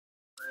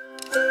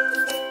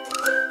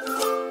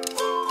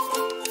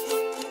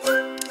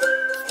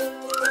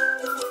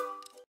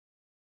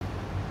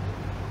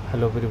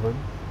Hello everyone.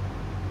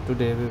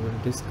 Today we will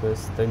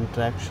discuss the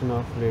interaction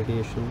of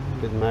radiation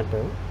with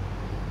matter,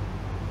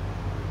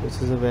 which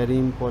is a very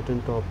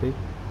important topic.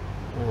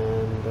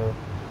 And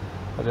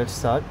let's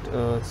start.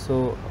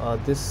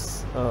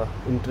 This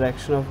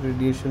interaction of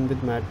radiation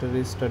with matter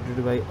is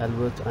studied by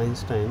Albert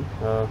Einstein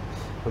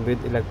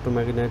with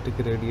electromagnetic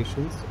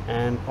radiations,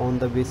 and on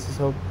the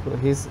basis of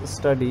his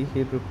study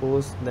he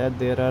proposed that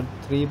there are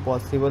three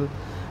possible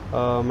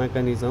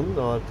mechanisms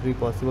or three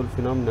possible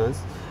phenomena.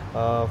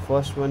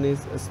 First one is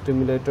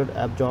stimulated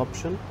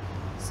absorption,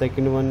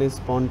 second one is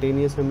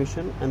spontaneous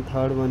emission, and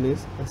third one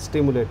is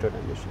stimulated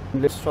emission.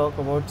 Let's talk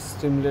about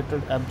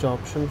stimulated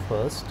absorption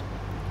first.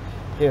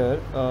 Here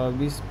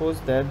we suppose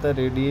that the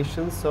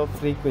radiations of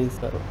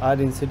frequency are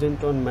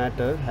incident on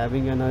matter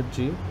having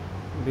energy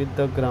with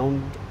the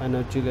ground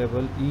energy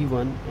level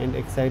E1 and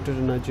excited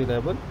energy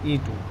level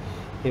E2.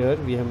 Here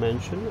we have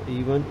mentioned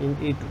E1 and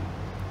E2.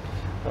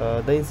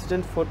 The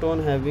incident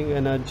photon having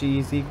energy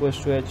is equals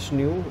to h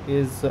nu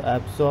is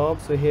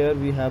absorbed. So here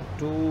we have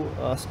two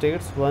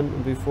states, one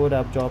before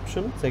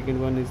absorption,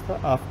 second one is the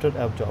after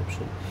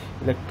absorption.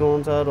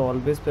 Electrons are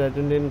always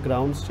present in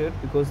ground state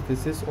because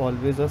this is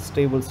always a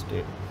stable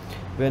state.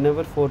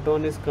 Whenever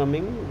photon is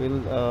coming,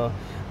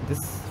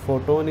 this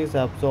photon is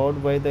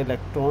absorbed by the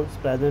electrons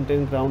present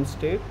in ground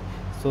state.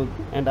 So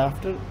and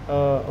after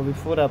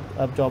before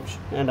absorption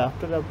and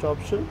after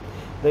absorption,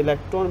 the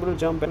electron will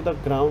jump into the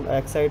ground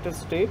excited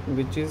state,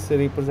 which is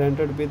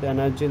represented with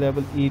energy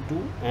level E2,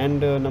 and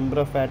number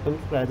of atoms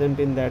present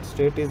in that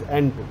state is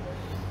N2,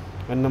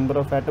 and number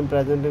of atoms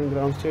present in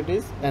ground state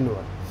is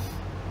N1.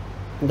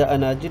 The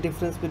energy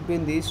difference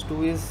between these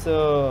two is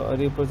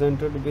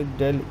represented with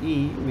del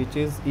E, which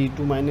is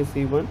E2 minus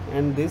E1,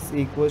 and this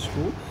equals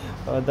to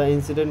the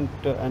incident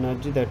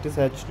energy, that is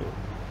h nu.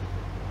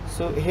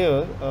 So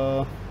here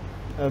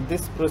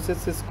this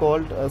process is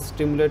called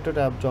stimulated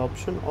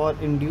absorption or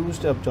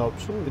induced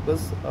absorption,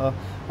 because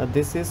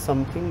this is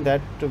something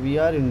that we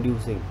are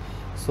inducing.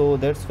 So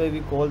that's why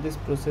we call this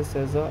process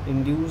as a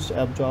induced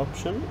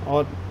absorption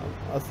or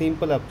a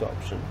simple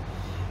absorption,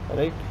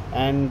 right?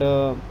 And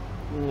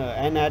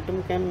an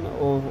atom can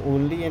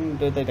only, and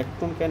the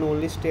electron can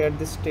only stay at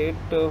this state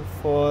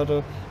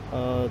for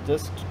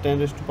just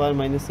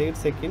 10⁻⁻8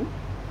 seconds,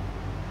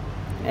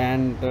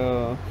 and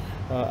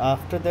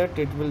after that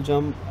it will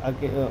jump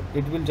again,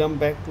 it will jump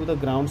back to the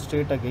ground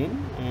state again.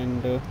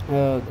 And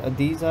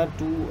these are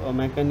two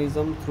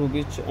mechanisms through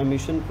which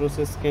emission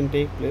process can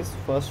take place.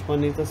 First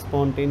one is the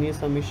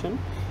spontaneous emission,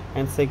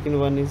 and second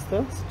one is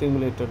the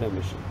stimulated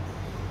emission.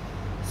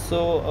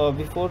 So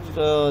before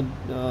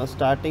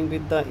starting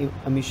with the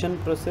emission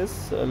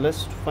process,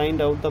 let's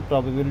find out the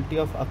probability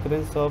of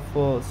occurrence of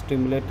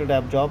stimulated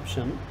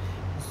absorption.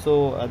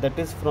 So that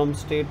is from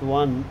state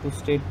 1 to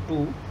state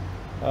 2,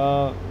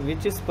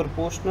 which is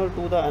proportional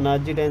to the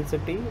energy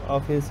density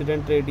of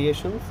incident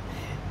radiations,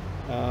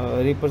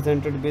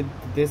 represented with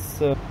this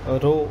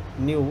rho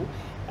nu,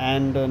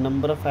 and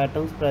number of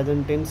atoms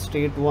present in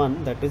state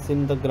 1, that is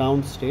in the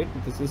ground state.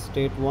 This is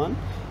state 1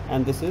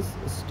 and this is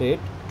state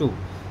 2.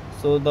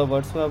 So the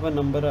whatsoever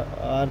number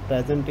are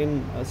present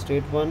in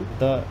state 1,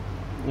 the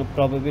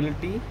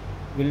probability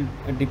will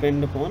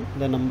depend upon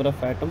the number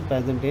of atoms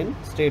present in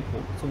state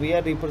 1. So we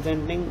are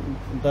representing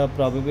the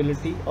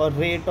probability or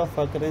rate of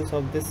occurrence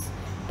of this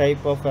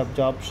type of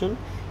absorption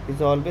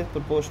is always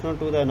proportional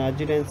to the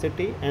energy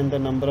density and the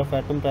number of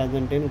atoms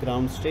present in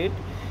ground state.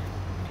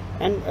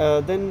 And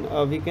then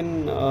we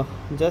can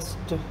just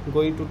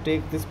going to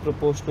take this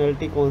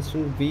proportionality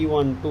constant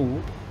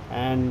V12,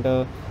 and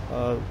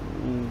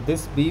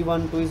this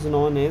B12 is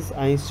known as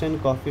Einstein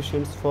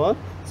coefficients for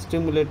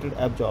stimulated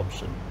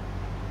absorption,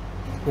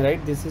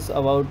 right? This is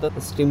about the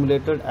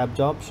stimulated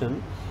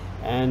absorption.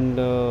 And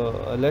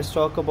let's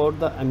talk about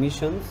the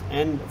emissions.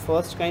 And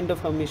first kind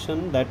of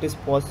emission that is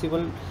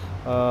possible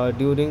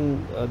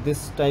during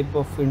this type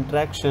of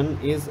interaction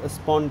is a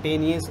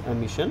spontaneous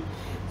emission.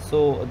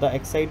 So the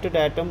excited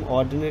atom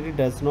ordinarily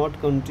does not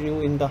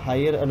continue in the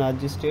higher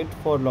energy state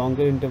for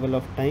longer interval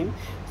of time,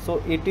 so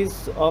it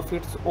is of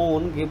its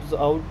own gives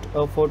out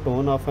a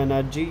photon of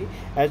energy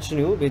h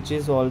nu, which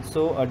is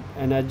also an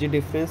energy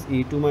difference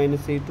E2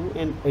 minus E2,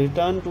 and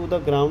return to the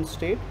ground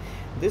state.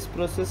 This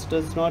process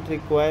does not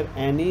require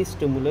any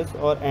stimulus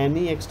or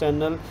any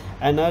external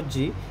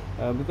energy,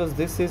 because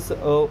this is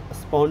a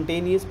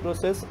spontaneous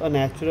process, a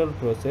natural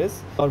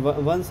process. Or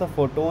once a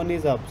photon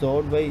is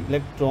absorbed by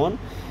electron,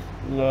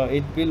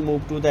 it will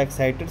move to the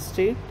excited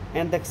state,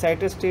 and the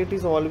excited state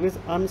is always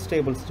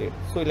unstable state.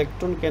 So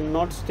electron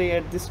cannot stay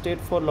at this state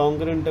for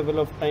longer interval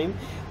of time.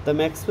 The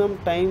maximum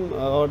time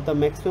or the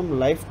maximum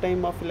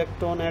lifetime of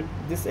electron at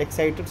this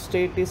excited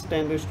state is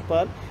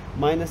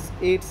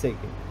 10⁻⁻8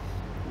 seconds,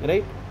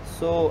 right?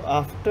 So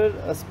after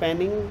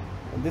spanning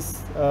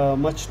this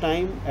much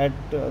time at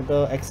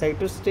the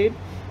excited state,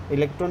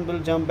 electron will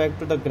jump back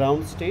to the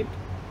ground state.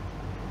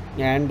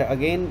 And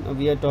again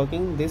we are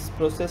talking, this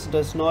process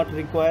does not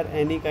require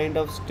any kind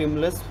of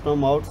stimulus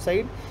from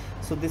outside.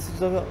 So this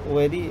is a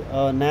very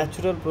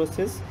natural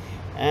process,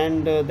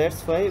 and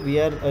that's why we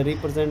are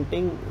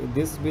representing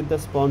this with the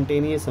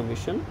spontaneous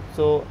emission.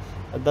 So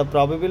the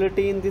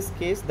probability in this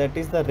case, that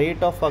is the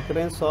rate of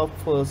occurrence of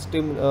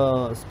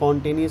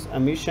spontaneous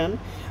emission,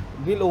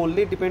 will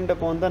only depend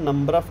upon the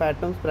number of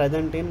atoms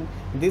present in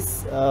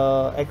this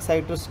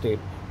excited state,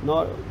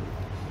 not,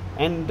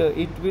 and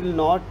it will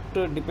not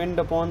depend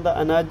upon the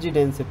energy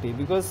density,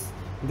 because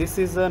this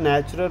is a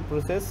natural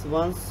process.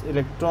 Once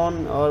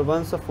electron or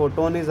once a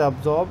photon is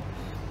absorbed,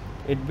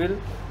 it will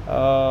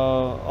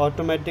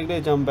automatically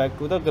jump back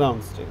to the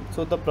ground state.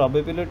 So the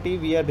probability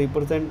we are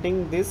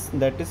representing this,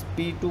 that is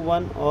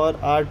P21 or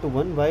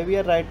R21. Why we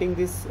are writing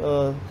this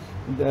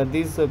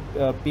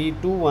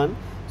P21?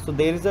 So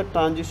there is a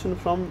transition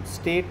from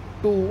state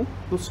 2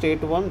 to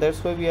state 1,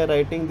 that's why we are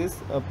writing this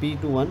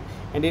P21.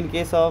 And in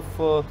case of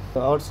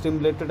our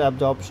stimulated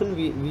absorption,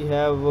 we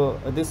have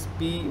this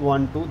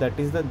P12, that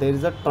is there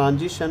is a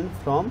transition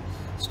from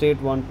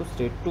state 1 to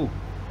state 2.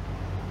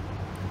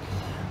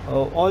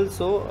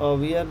 Also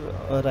we are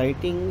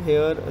writing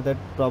here that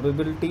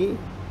probability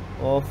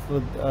of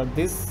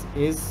this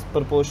is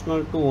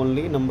proportional to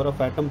only number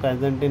of atom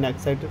present in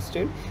excited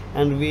state,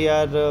 and we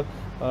are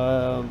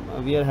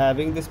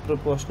having this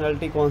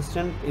proportionality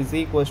constant is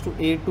equals to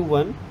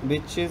A21,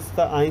 which is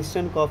the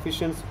Einstein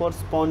coefficients for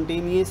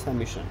spontaneous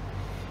emission,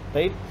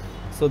 right?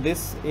 So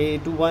this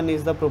A21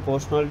 is the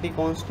proportionality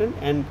constant,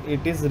 and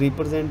it is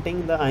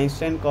representing the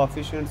Einstein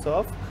coefficients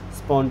of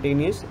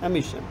spontaneous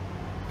emission.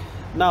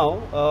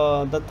 Now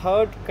the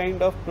third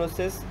kind of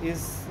process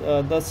is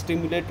the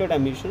stimulated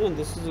emission, and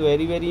this is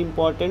very, very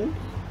important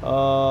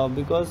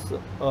because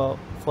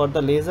for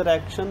the laser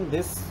action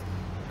this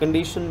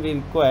condition we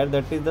require,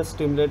 that is the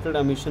stimulated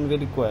emission we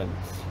require.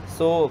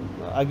 So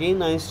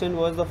again, Einstein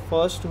was the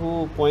first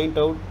who point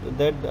out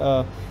that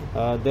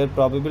their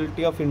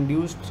probability of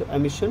induced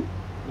emission,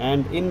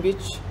 and in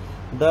which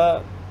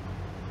the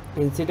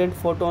incident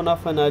photon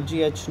of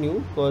energy h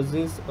nu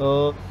causes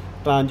a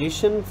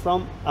transition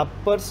from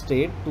upper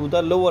state to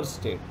the lower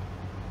state.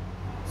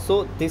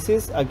 So this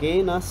is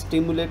again a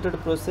stimulated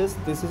process,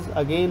 this is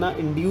again a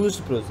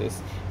induced process.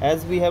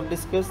 As we have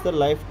discussed, the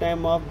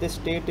lifetime of this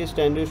state is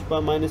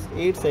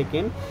 10⁻⁸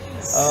 seconds.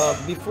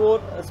 Before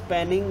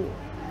spanning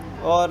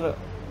or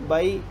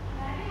by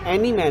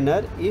any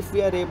manner, if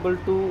we are able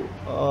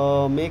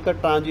to make a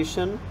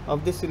transition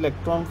of this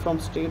electron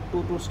from state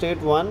 2 to state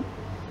 1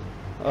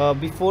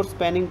 before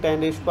spanning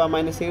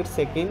 10⁻⁸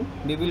 seconds,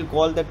 we will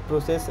call that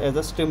process as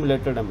a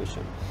stimulated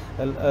emission.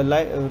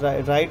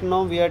 Right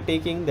now we are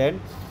taking that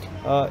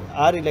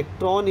our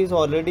electron is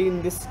already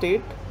in this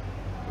state,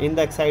 in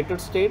the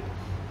excited state,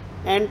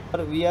 and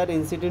we are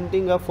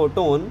incidenting a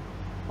photon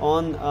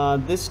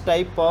on this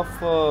type of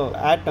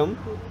atom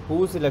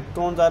whose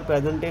electrons are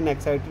present in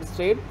excited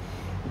state.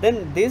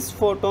 Then this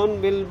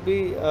photon will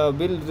be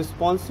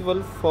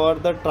responsible for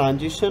the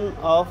transition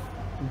of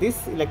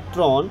this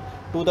electron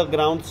to the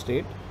ground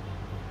state,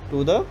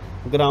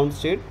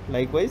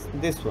 likewise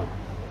this one,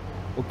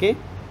 okay.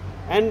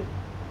 And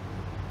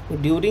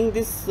during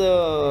this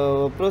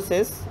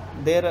process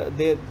there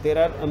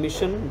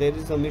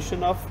is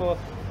emission of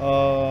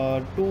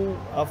two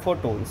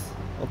photons,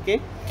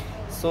 okay.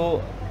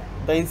 So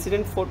the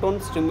incident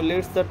photon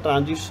stimulates the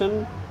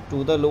transition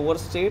to the lower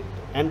state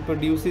and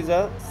produces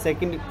a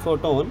second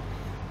photon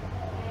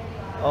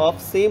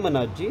of same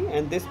energy,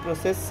 and this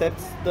process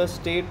sets the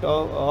state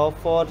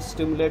of our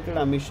stimulated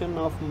emission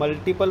of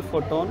multiple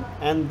photon,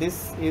 and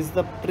this is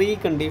the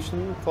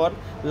precondition for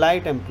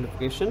light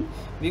amplification.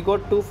 We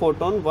got two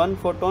photon, one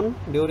photon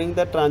during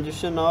the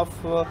transition of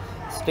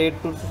state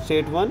 2 to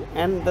state 1,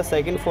 and the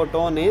second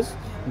photon is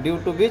due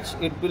to which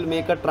it will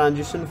make a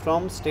transition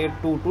from state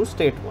 2 to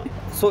state 1.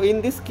 So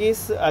in this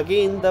case,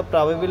 again the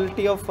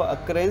probability of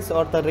occurrence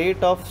or the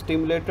rate of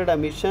stimulated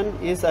emission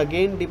is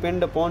again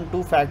depend upon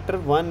two factors.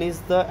 One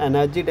is the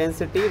energy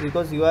density,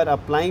 because you are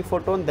applying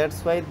photon,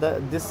 that's why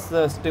this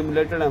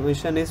stimulated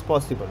emission is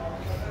possible.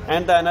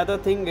 And the another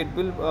thing it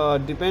will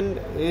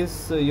depend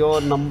is your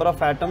number of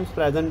atoms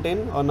present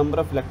in, or number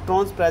of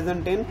electrons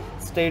present in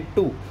state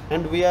 2,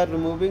 and we are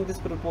removing this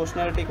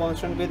proportionality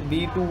constant with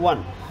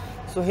V21.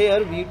 So here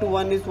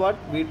V21 is what?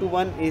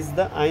 V21 is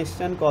the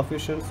Einstein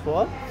coefficients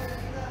for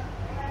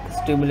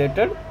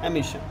stimulated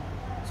emission.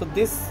 So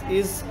this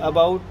is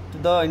about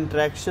the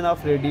interaction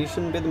of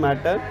radiation with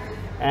matter,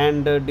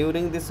 and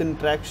during this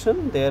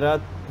interaction there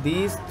are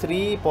these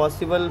three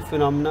possible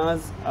phenomena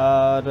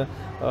are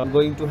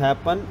going to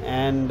happen,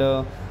 and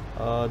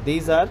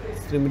these are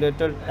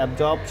stimulated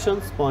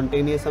absorption,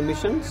 spontaneous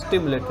emission,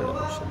 stimulated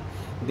emission.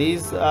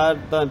 This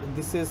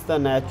is the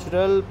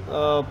natural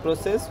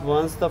process.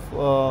 Once the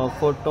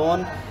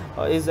photon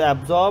is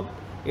absorbed,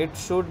 it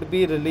should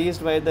be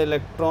released by the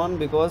electron,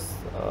 because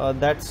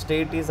that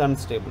state is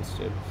unstable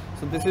state.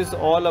 So this is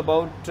all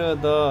about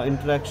the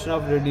interaction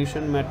of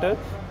radiation matter.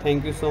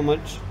 Thank you so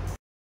much.